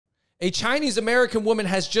A Chinese American woman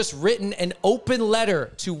has just written an open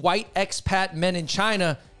letter to white expat men in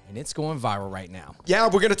China, and it's going viral right now. Yeah,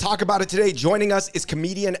 we're going to talk about it today. Joining us is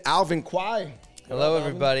comedian Alvin Kwai. Hello,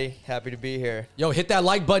 everybody. Happy to be here. Yo, hit that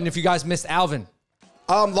like button if you guys missed Alvin.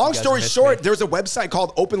 Long story short, there's a website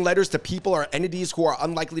called Open Letters to People or Entities Who Are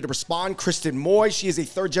Unlikely to Respond. Kristen Moy, she is a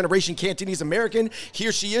third-generation Cantonese American.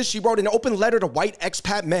 Here she is. She wrote an open letter to white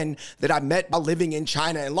expat men that I met while living in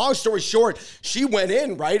China. And long story short, she went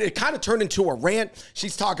in, right? It kind of turned into a rant.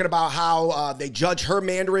 She's talking about how they judge her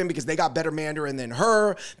Mandarin because they got better Mandarin than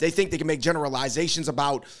her. They think they can make generalizations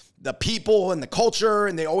about the people and the culture,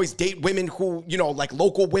 and they always date women who, you know, like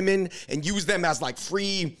local women and use them as like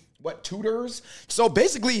free tutors. So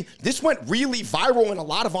basically, this went really viral in a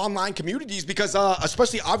lot of online communities because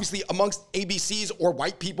especially obviously amongst ABCs or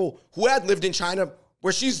white people who had lived in China,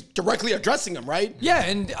 where she's directly addressing them, right? Yeah,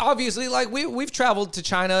 and obviously, like, we've traveled to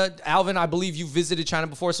China. Alvin, I believe you visited China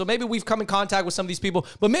before, so maybe we've come in contact with some of these people,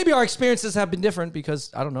 but maybe our experiences have been different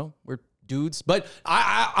because, I don't know, we're dudes. But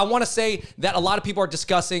I want to say that a lot of people are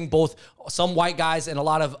discussing, both some white guys and a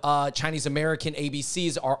lot of Chinese American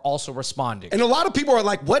ABCs are also responding. And a lot of people are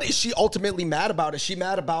like, what is she ultimately mad about? Is she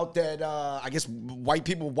mad about that, I guess, white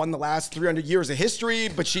people won the last 300 years of history,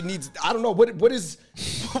 but she needs, I don't know, what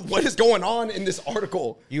is going on in this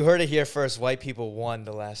article? You heard it here first. White people won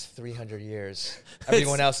the last 300 years.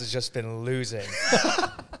 Everyone else has just been losing.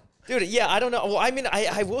 Dude, yeah, I don't know. Well, I mean,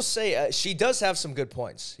 I will say she does have some good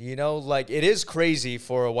points. You know, like, it is crazy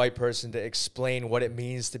for a white person to explain what it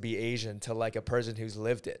means to be Asian to, like, a person who's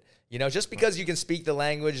lived it. You know, just because you can speak the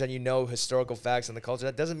language and you know historical facts and the culture,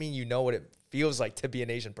 that doesn't mean you know what it feels like to be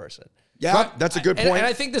an Asian person. Yeah, right. That's a good point. And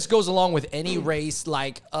I think this goes along with any race,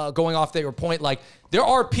 like, going off their point, like, there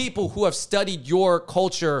are people who have studied your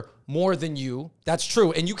culture more than you. That's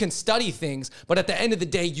true. And you can study things, but at the end of the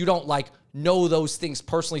day, you don't, like, know those things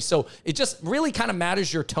personally. So it just really kind of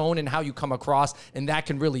matters your tone and how you come across, and that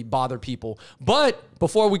can really bother people. But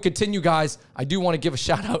before we continue, guys, I do want to give a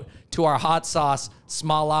shout out to our hot sauce,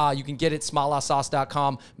 Smala. You can get it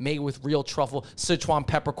smalasauce.com, made with real truffle, Sichuan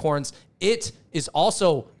peppercorns. It is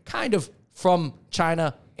also kind of from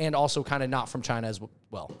China and also kind of not from China as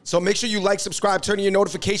well. So make sure you like, subscribe, turn on your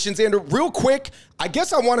notifications. And real quick, I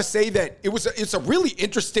guess I want to say that it's a really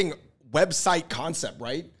interesting website concept,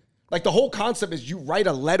 right? Like, the whole concept is you write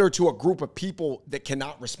a letter to a group of people that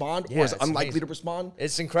cannot respond or is unlikely to respond.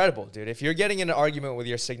 It's incredible, dude. If you're getting in an argument with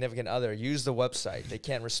your significant other, use the website. They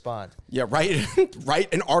can't respond. Yeah,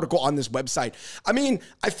 write an article on this website. I mean,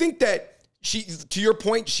 I think that to your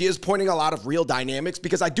point, she is pointing a lot of real dynamics,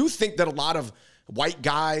 because I do think that a lot of white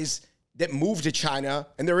guys that move to China,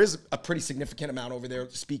 and there is a pretty significant amount over there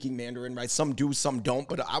speaking Mandarin, right? Some do, some don't,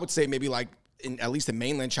 but I would say maybe like, at least in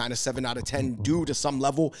mainland China, 7 out of 10 do to some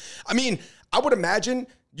level. I mean, I would imagine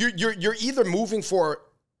you're either moving for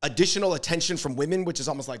additional attention from women, which is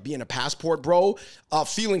almost like being a passport bro,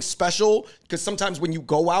 feeling special, because sometimes when you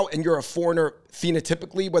go out and you're a foreigner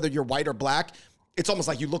phenotypically, whether you're white or black, it's almost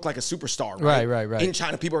like you look like a superstar, right? Right. In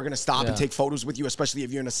China, people are going to stop and take photos with you, especially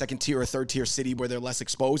if you're in a second tier or third tier city where they're less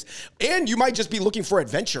exposed. And you might just be looking for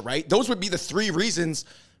adventure, right? Those would be the 3 reasons,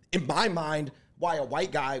 in my mind, why a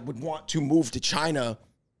white guy would want to move to China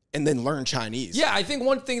and then learn Chinese. Yeah, I think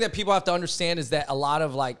one thing that people have to understand is that a lot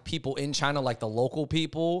of, like, people in China, like the local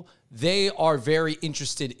people, they are very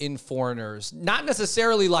interested in foreigners. Not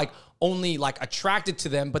necessarily like only like attracted to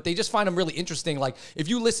them, but they just find them really interesting. Like, if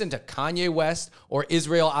you listen to Kanye West or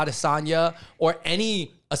Israel Adesanya or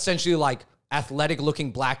any essentially like athletic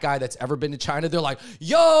looking black guy that's ever been to China, they're like,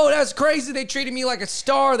 yo, that's crazy. They treated me like a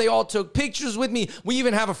star. They all took pictures with me. We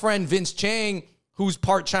even have a friend, Vince Chang, who's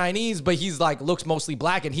part Chinese, but he's like, looks mostly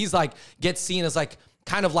black. And he's like, gets seen as like,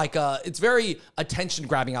 kind of like it's very attention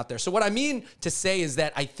grabbing out there. So what I mean to say is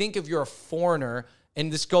that I think if you're a foreigner,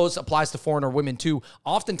 and this applies to foreigner women too,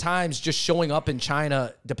 oftentimes just showing up in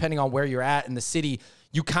China, depending on where you're at in the city,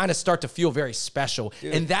 you kind of start to feel very special.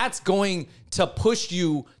 Dude. And that's going to push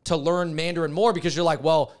you to learn Mandarin more, because you're like,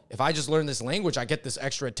 well, if I just learn this language, I get this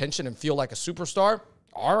extra attention and feel like a superstar.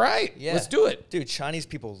 All right, let's do it. Dude, Chinese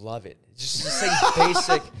people love it. Just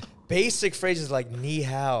saying basic phrases like ni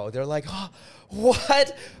hao. They're like, oh,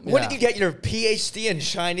 what? When did you get your PhD in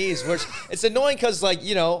Chinese? Which, it's annoying because, like,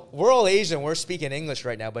 you know, we're all Asian. We're speaking English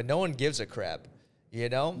right now, but no one gives a crap. You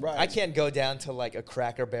know? Right. I can't go down to, like, a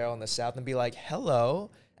Cracker Barrel in the South and be like,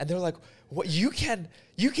 hello. And they're like, what? You can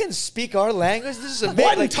speak our language? This is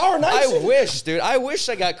amazing. Like, I wish, dude. I wish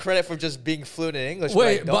I got credit for just being fluent in English.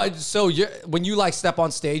 Wait, but so when you, like, step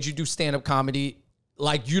on stage, you do stand-up comedy,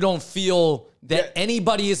 like, you don't feel that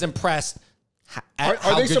anybody is impressed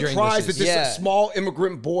Are they surprised that this small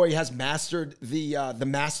immigrant boy has mastered the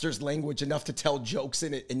master's language enough to tell jokes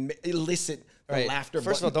in it and elicit the laughter?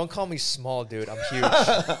 First of all, don't call me small, dude. I'm huge,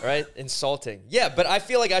 right? Insulting. Yeah, but I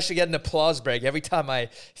feel like I should get an applause break every time I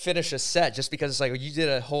finish a set just because it's like, you did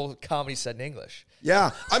a whole comedy set in English.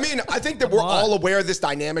 Yeah. I mean, I think that we're all aware of this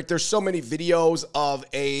dynamic. There's so many videos of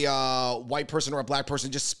a white person or a black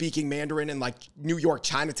person just speaking Mandarin in like New York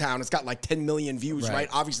Chinatown. It's got like 10 million views, right?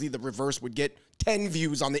 Obviously, the reverse would get 10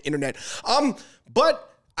 views on the internet. But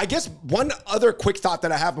I guess one other quick thought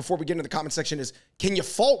that I have before we get into the comment section is, can you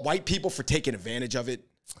fault white people for taking advantage of it?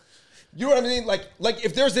 You know what I mean? Like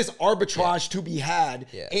if there's this arbitrage to be had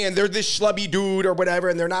and they're this schlubby dude or whatever,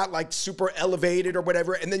 and they're not like super elevated or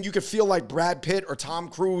whatever, and then you could feel like Brad Pitt or Tom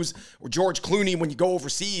Cruise or George Clooney when you go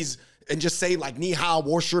overseas and just say like, ni hao,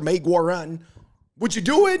 wo shi mei guo ren. Would you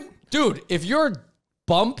do it? Dude, if your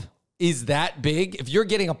bump is that big, if you're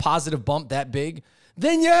getting a positive bump that big,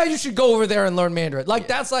 then yeah, you should go over there and learn Mandarin. Like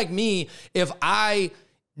that's like me if I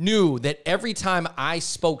knew that every time I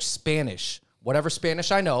spoke Spanish, whatever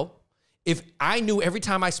Spanish I know, if I knew every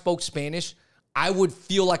time I spoke Spanish, I would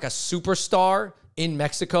feel like a superstar in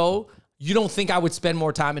Mexico. You don't think I would spend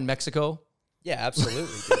more time in Mexico? Yeah,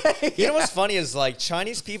 absolutely. Dude. You know what's funny is like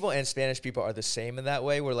Chinese people and Spanish people are the same in that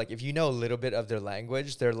way, where like if you know a little bit of their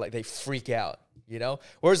language, they're like they freak out. You know,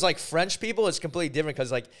 whereas like French people, it's completely different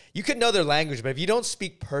because like you could know their language, but if you don't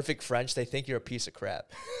speak perfect French, they think you're a piece of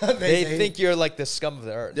crap. They think you're like the scum of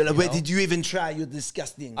the earth. They're like, wait, did you even try? You're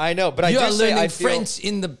disgusting. I know, but you I are do say learning I feel, French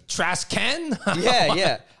in the trash can.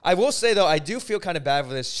 yeah. I will say though, I do feel kind of bad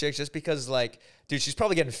for this chick just because like, dude, she's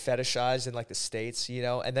probably getting fetishized in like the States, you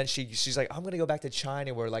know, and then she's like, I'm gonna go back to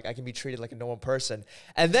China where like I can be treated like a normal person,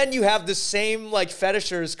 and then you have the same like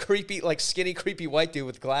fetishers, creepy like skinny creepy white dude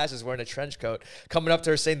with glasses wearing a trench coat coming up to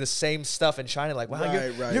her saying the same stuff in China, like, wow,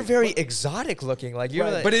 you're very exotic looking, like you're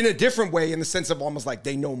like, but in a different way, in the sense of almost like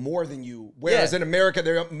they know more than you, whereas in America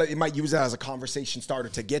they might use that as a conversation starter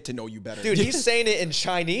to get to know you better. Dude, he's saying it in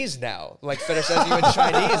Chinese now, like fetishizing you in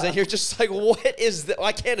Chinese, and you're just like, what is that?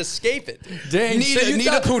 I can't escape it. Dang.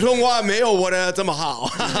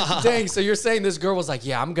 Dang, so you're saying this girl was like,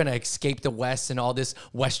 yeah, I'm gonna escape the West and all this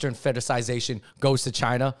Western fetishization goes to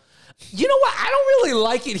China. You know what? I don't really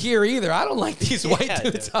like it here either. I don't like these white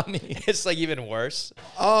dudes on me. It's like even worse.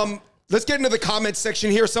 Let's get into the comments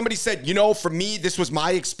section here. Somebody said, you know, for me, this was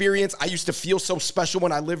my experience. I used to feel so special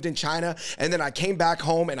when I lived in China, and then I came back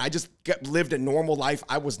home and I just lived a normal life.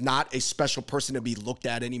 I was not a special person to be looked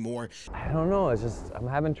at anymore. I don't know. It's just, I'm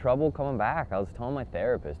having trouble coming back. I was telling my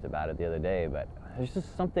therapist about it the other day, but there's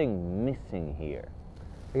just something missing here.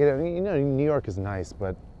 You know, New York is nice,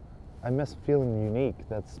 but I miss feeling unique.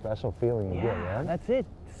 That special feeling you get, right? That's it.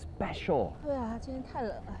 Special.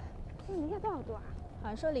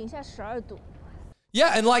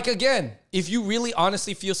 Yeah, and like again, if you really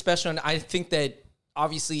honestly feel special, and I think that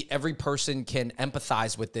obviously every person can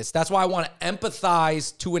empathize with this. That's why I want to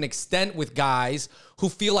empathize to an extent with guys who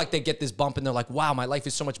feel like they get this bump and they're like, wow, my life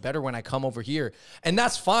is so much better when I come over here. And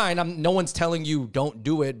that's fine. No one's telling you don't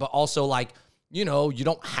do it, but also like, you know, you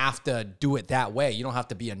don't have to do it that way. You don't have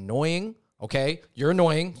to be annoying. Okay. You're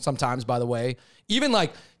annoying sometimes, by the way. Even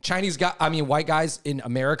like white guys in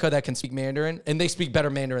America that can speak Mandarin, and they speak better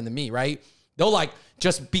Mandarin than me, right? They'll like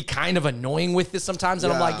just be kind of annoying with this sometimes.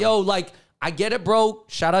 And I'm like, yo, like, I get it, bro.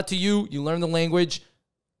 Shout out to you. You learn the language,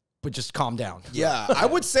 but just calm down. Yeah, I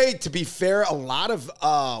would say, to be fair, a lot of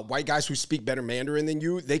white guys who speak better Mandarin than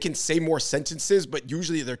you, they can say more sentences, but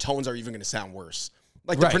usually their tones are even going to sound worse.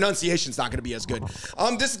 Like the pronunciation's not going to be as good.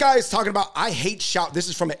 This guy is talking about, I hate Xiao. This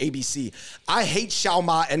is from an ABC. I hate Xiao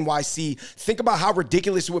Ma NYC. Think about how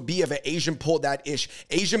ridiculous it would be if an Asian pulled that ish.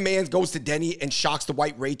 Asian man goes to Denny and shocks the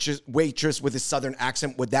white waitress with his southern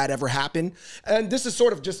accent. Would that ever happen? And this is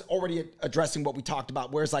sort of just already addressing what we talked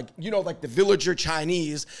about, whereas like, you know, like the villager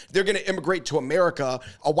Chinese, they're going to immigrate to America.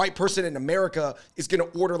 A white person in America is going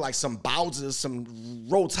to order like some baozas, some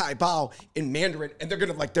ro cai bao in Mandarin, and they're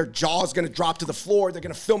going to like, their jaw's going to drop to the floor. They're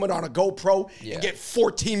going to film it on a GoPro and get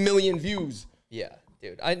 14 million views. Yeah,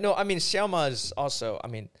 dude. I know. I mean, Xiao Ma is also, I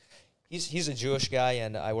mean, he's a Jewish guy,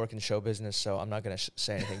 and I work in show business, so I'm not going to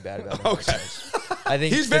say anything bad about him. Okay. I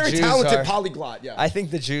think he's very talented polyglot, yeah. I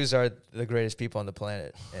think the Jews are the greatest people on the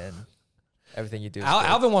planet, and everything you do.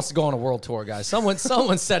 Alvin wants to go on a world tour, guys. Someone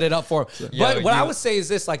set it up for him. But what I would say is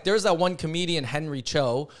this, like there's that one comedian, Henry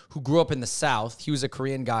Cho, who grew up in the South. He was a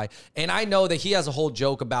Korean guy. And I know that he has a whole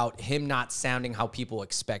joke about him not sounding how people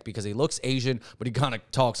expect because he looks Asian, but he kind of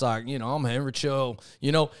talks like, you know, I'm Henry Cho,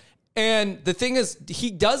 you know. And the thing is,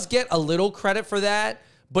 he does get a little credit for that,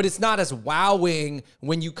 but it's not as wowing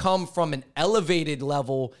when you come from an elevated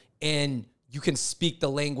level and you can speak the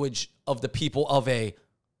language of the people of a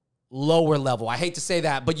lower level. I hate to say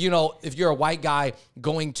that, but you know, if you're a white guy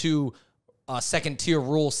going to a second tier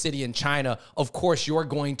rural city in China, of course you're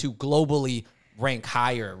going to globally rank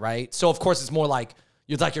higher, right? So of course it's more like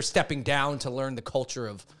you're stepping down to learn the culture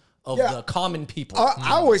of the common people.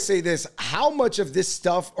 I always say this, how much of this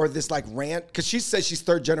stuff or this like rant, because she says she's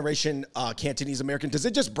third generation Cantonese American, does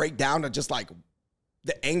it just break down to just like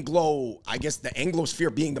the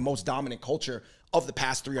Anglosphere being the most dominant culture of the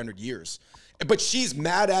past 300 years? But she's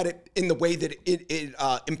mad at it in the way that it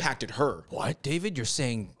impacted her. What, David? You're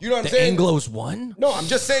saying you know what the I'm saying? Anglos won? No, I'm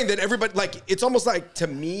just saying that everybody, like, it's almost like, to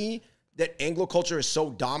me, that Anglo culture is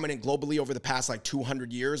so dominant globally over the past, like,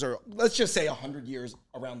 200 years, or let's just say 100 years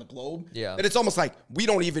around the globe, that it's almost like we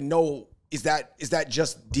don't even know, is that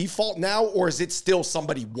just default now, or is it still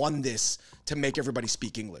somebody won this to make everybody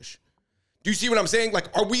speak English? Do you see what I'm saying?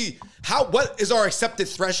 Like, what is our accepted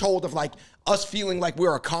threshold of like us feeling like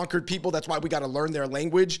we're a conquered people? That's why we got to learn their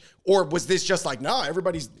language. Or was this just like, nah,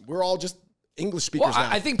 we're all just English speakers now?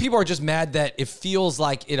 I think people are just mad that it feels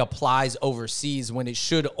like it applies overseas when it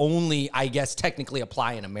should only, I guess, technically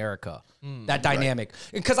apply in America. That dynamic.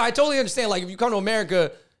 Because I totally understand, like, if you come to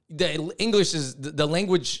America, the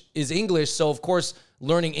language is English. So of course,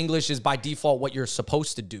 learning English is by default what you're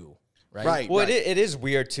supposed to do. Right. Well, it is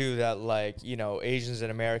weird too that, like, you know, Asians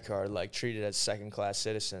in America are like treated as second-class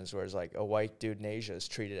citizens, whereas like a white dude in Asia is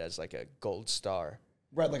treated as like a gold star.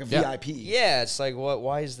 Right, like a VIP. Yeah, it's like, what?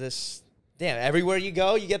 Why is this? Damn, everywhere you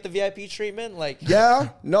go, you get the VIP treatment. Like, yeah,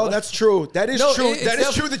 no, that's true. That is true. That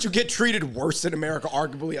is true that you get treated worse in America,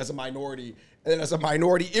 arguably as a minority, and as a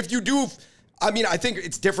minority, if you do, I mean, I think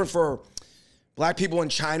it's different for Black people in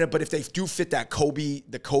China, but if they do fit that Kobe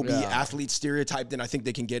athlete stereotype, then I think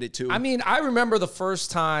they can get it too. I mean, I remember the first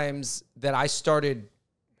times that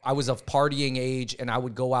I was of partying age and I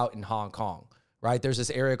would go out in Hong Kong, right? There's this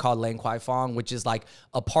area called Lang Kwai Fong, which is like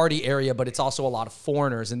a party area, but it's also a lot of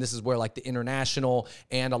foreigners. And this is where like the international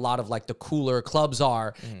and a lot of like the cooler clubs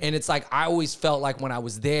are. And it's like, I always felt like when I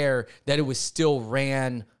was there that it was still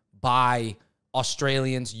ran by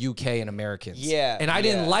Australians, UK, and Americans. Yeah. And I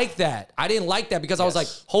didn't like that. I didn't like that because I was like,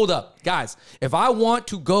 hold up, guys, if I want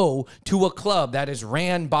to go to a club that is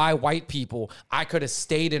ran by white people, I could have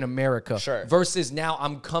stayed in America. Sure. Versus now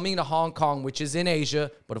I'm coming to Hong Kong, which is in Asia,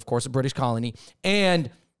 but of course a British colony, and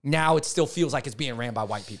now it still feels like it's being ran by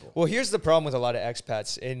white people. Well, here's the problem with a lot of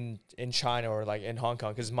expats in China or like in Hong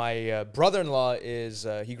Kong, because my brother-in-law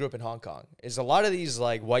he grew up in Hong Kong, is a lot of these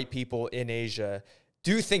like white people in Asia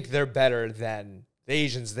do think they're better than the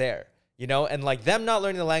Asians there, you know? And like them not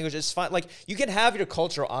learning the language is fine. Like you can have your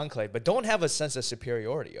cultural enclave, but don't have a sense of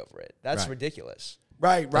superiority over it. That's ridiculous.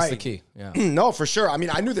 Right. That's the key. Yeah. No, for sure. I mean,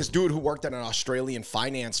 I knew this dude who worked at an Australian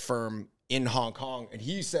finance firm in Hong Kong, and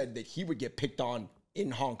he said that he would get picked on in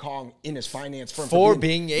Hong Kong in his finance firm for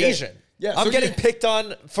being Asian. Yeah, I'm getting picked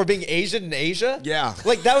on for being Asian in Asia. Yeah.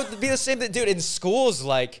 Like that would be the same thing, dude. In schools,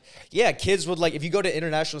 like, yeah, kids would like, if you go to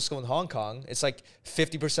international school in Hong Kong, it's like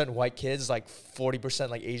 50% white kids, like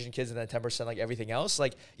 40% like Asian kids, and then 10% like everything else.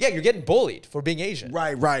 Like, yeah, you're getting bullied for being Asian.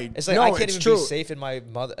 Right. It's like, I can't even be safe in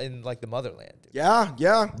like the motherland. Dude.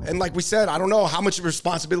 Yeah. And like we said, I don't know how much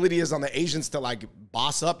responsibility is on the Asians to like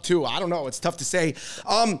boss up too. I don't know. It's tough to say.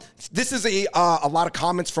 This is a lot of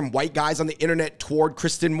comments from white guys on the internet toward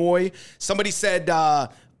Kristen Moy. Somebody said,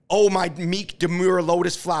 oh, my meek, demure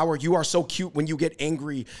lotus flower, you are so cute when you get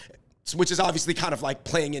angry, which is obviously kind of like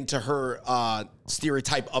playing into her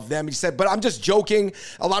stereotype of them. He said, but I'm just joking.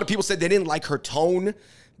 A lot of people said they didn't like her tone,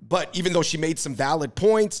 but even though she made some valid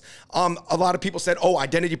points, a lot of people said, oh,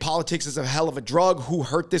 identity politics is a hell of a drug. Who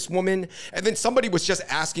hurt this woman? And then somebody was just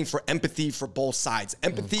asking for empathy for both sides.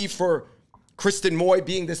 Empathy for Kristen Moy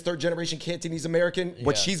being this third-generation Cantonese American,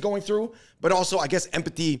 what she's going through, but also, I guess,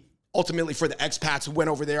 empathy ultimately for the expats who went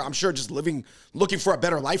over there. I'm sure just looking for a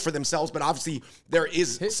better life for themselves, but obviously there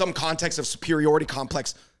is some context of superiority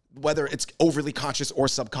complex, whether it's overly conscious or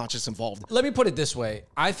subconscious involved. Let me put it this way.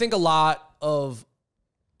 I think a lot of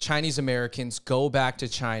Chinese Americans go back to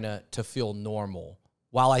China to feel normal,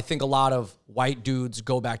 while I think a lot of white dudes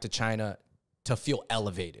go back to China to feel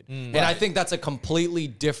elevated. And I think that's a completely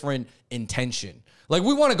different intention. Like,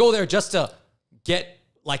 we want to go there just to get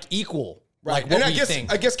like equal. Right. Like, and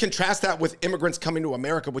I guess contrast that with immigrants coming to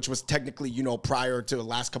America, which was technically, you know, prior to the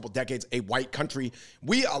last couple of decades, a white country.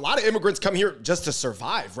 A lot of immigrants come here just to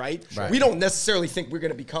survive, right? We don't necessarily think we're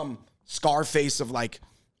going to become Scarface of like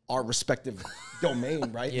our respective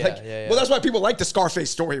domain, right? Yeah. Well, that's why people like the Scarface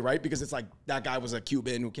story, right? Because it's like that guy was a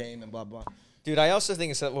Cuban who came and blah, blah. Dude, I also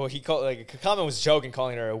think it's that, well, he called, like, Kakame was joking,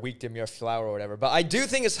 calling her a weak, demure flower or whatever. But I do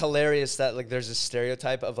think it's hilarious that, like, there's a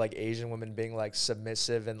stereotype of, like, Asian women being, like,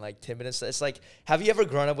 submissive and, like, timid and stuff. It's like, have you ever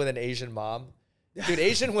grown up with an Asian mom? Dude,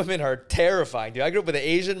 Asian women are terrifying, dude. I grew up with an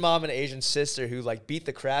Asian mom and an Asian sister who, like, beat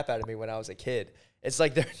the crap out of me when I was a kid. It's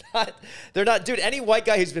like they're not, dude, any white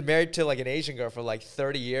guy who's been married to, like, an Asian girl for, like,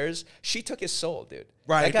 30 years, she took his soul, dude.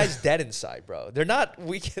 Right. That guy's dead inside, bro. They're not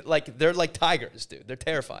weak, like, they're like tigers, dude. They're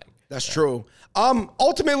terrifying. That's true.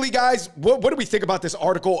 Ultimately, guys, what do we think about this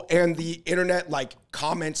article and the internet, like,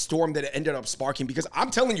 comment storm that it ended up sparking? Because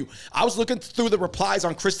I'm telling you, I was looking through the replies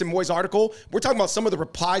on Kristen Moy's article. We're talking about some of the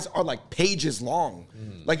replies are, like, pages long.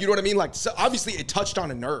 Like, you know what I mean? Like, so obviously, it touched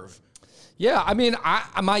on a nerve. Yeah, I mean,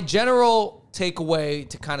 my general takeaway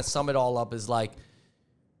to kind of sum it all up is like,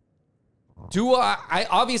 I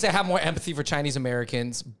obviously have more empathy for Chinese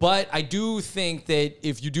Americans, but I do think that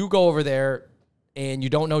if you do go over there and you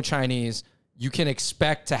don't know Chinese, you can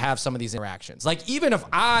expect to have some of these interactions. Like, even if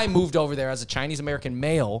I moved over there as a Chinese American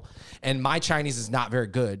male and my Chinese is not very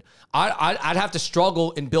good, I'd have to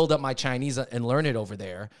struggle and build up my Chinese and learn it over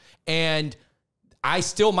there. And I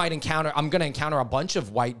still might I'm going to encounter a bunch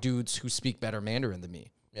of white dudes who speak better Mandarin than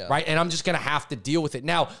me. Yeah. Right. And I'm just going to have to deal with it.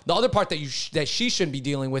 Now, the other part that that she shouldn't be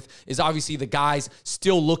dealing with is obviously the guys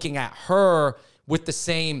still looking at her with the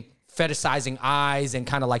same fetishizing eyes and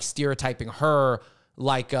kind of like stereotyping her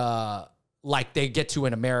like they get to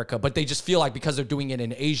in America, but they just feel like because they're doing it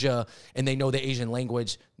in Asia and they know the Asian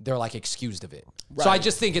language, they're like excused of it. Right. So I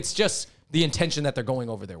just think it's just the intention that they're going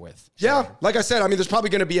over there with. Yeah, like I said, I mean, there's probably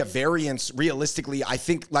going to be a variance realistically. I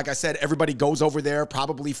think, like I said, everybody goes over there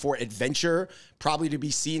probably for adventure, probably to be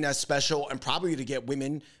seen as special, and probably to get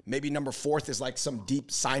women. Maybe number 4th is like some deep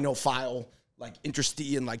Sinophile, like interest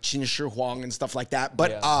in like Qin Shi Huang and stuff like that.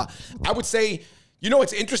 But I would say, you know,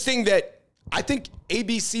 it's interesting that I think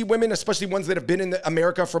ABC women, especially ones that have been in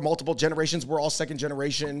America for multiple generations, we're all 2nd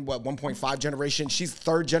generation, 1.5 generation. She's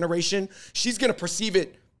 3rd generation. She's going to perceive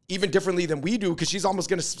it even differently than we do, because she's almost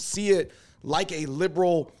going to see it like a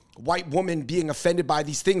liberal white woman being offended by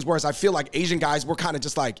these things. Whereas I feel like Asian guys, we're kind of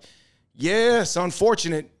just like, yeah, it's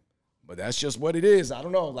unfortunate, but that's just what it is. I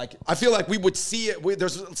don't know. Like, I feel like we would see it.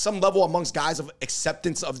 There's some level amongst guys of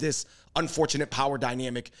acceptance of this unfortunate power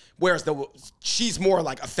dynamic, whereas she's more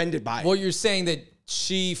like offended by it. Well, you're saying that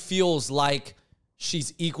she feels like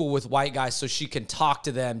she's equal with white guys, so she can talk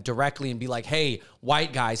to them directly and be like, hey,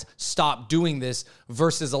 white guys, stop doing this,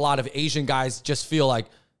 versus a lot of Asian guys just feel like,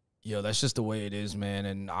 yo, that's just the way it is, man,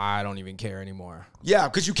 and I don't even care anymore. Yeah,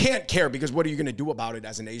 because you can't care, because what are you going to do about it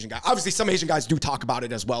as an Asian guy? Obviously, some Asian guys do talk about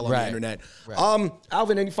it as well on the internet. Right.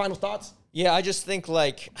 Alvin, any final thoughts? Yeah, I just think,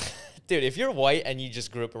 like, dude, if you're white and you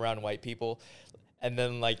just grew up around white people, and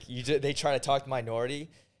then, like, they try to talk to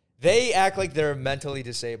minority, they act like they're mentally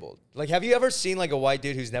disabled. Like, have you ever seen, like, a white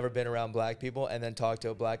dude who's never been around black people and then talk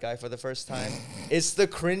to a black guy for the first time? It's the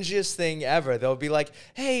cringiest thing ever. They'll be like,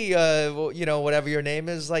 hey, well, you know, whatever your name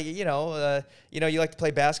is, like, you like to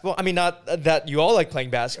play basketball? I mean, not that you all like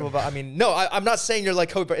playing basketball, but I mean, no, I'm not saying you're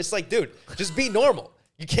like Kobe, but it's like, dude, just be normal.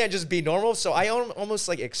 You can't just be normal. So I almost,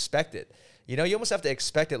 like, expect it. You know, you almost have to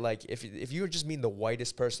expect it. Like, if you just mean the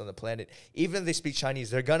whitest person on the planet, even if they speak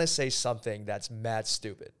Chinese, they're going to say something that's mad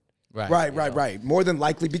stupid. Right. More than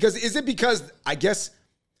likely. Because I guess,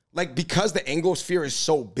 like, because the Anglosphere is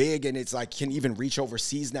so big and it's like can even reach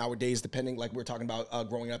overseas nowadays, depending, like we're talking about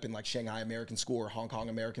growing up in like Shanghai American school or Hong Kong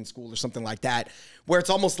American school or something like that, where it's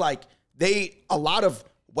almost like a lot of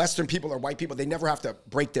Western people or white people, they never have to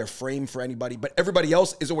break their frame for anybody, but everybody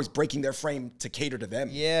else is always breaking their frame to cater to them.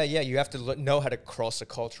 Yeah, you have to know how to cross a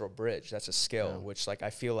cultural bridge. That's a skill, which, like, I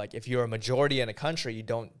feel like if you're a majority in a country, you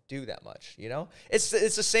don't do that much, you know? It's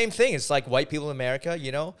the same thing. It's like white people in America,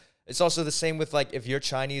 you know? It's also the same with, like, if you're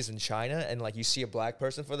Chinese in China and, like, you see a black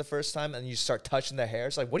person for the first time and you start touching their hair,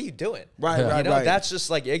 it's like, what are you doing? Right. That's just,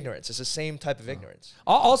 like, ignorance. It's the same type of ignorance.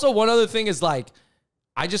 Also, one other thing is, like,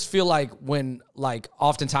 I just feel like when, like,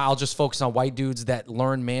 oftentimes I'll just focus on white dudes that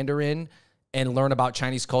learn Mandarin and learn about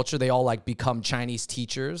Chinese culture. They all, like, become Chinese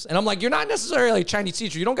teachers. And I'm like, you're not necessarily a Chinese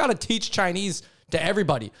teacher. You don't got to teach Chinese to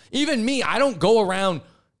everybody. Even me, I don't go around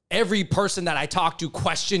every person that I talk to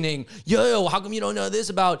questioning, yo, how come you don't know this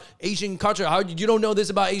about Asian culture? How you don't know this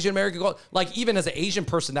about Asian American culture? Like, even as an Asian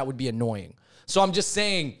person, that would be annoying. So I'm just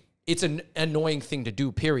saying, it's an annoying thing to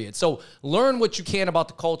do, period. So learn what you can about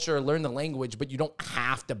the culture, learn the language, but you don't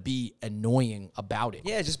have to be annoying about it.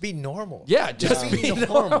 Yeah, just be normal. Yeah, just be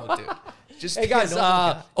normal, dude. Just hey, guys,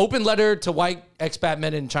 open letter to white expat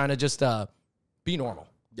men in China, just be normal.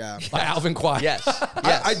 Yeah. By Alvin Kwai. Yes.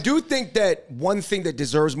 I do think that one thing that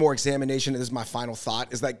deserves more examination, and this is my final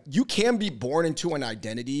thought, is like you can be born into an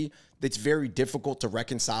identity that's very difficult to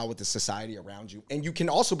reconcile with the society around you. And you can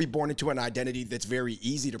also be born into an identity that's very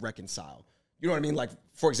easy to reconcile. You know what I mean? Like,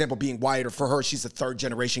 for example, being white, or for her, she's a third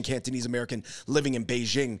generation Cantonese American living in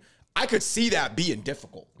Beijing. I could see that being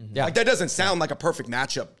difficult. Yeah. Like, that doesn't sound like a perfect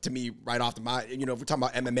matchup to me right off the bat. You know, if we're talking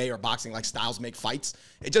about MMA or boxing, like styles make fights,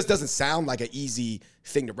 it just doesn't sound like an easy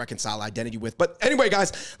thing to reconcile identity with. But anyway,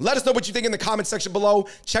 guys, let us know what you think in the comment section below.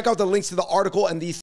 Check out the links to the article and the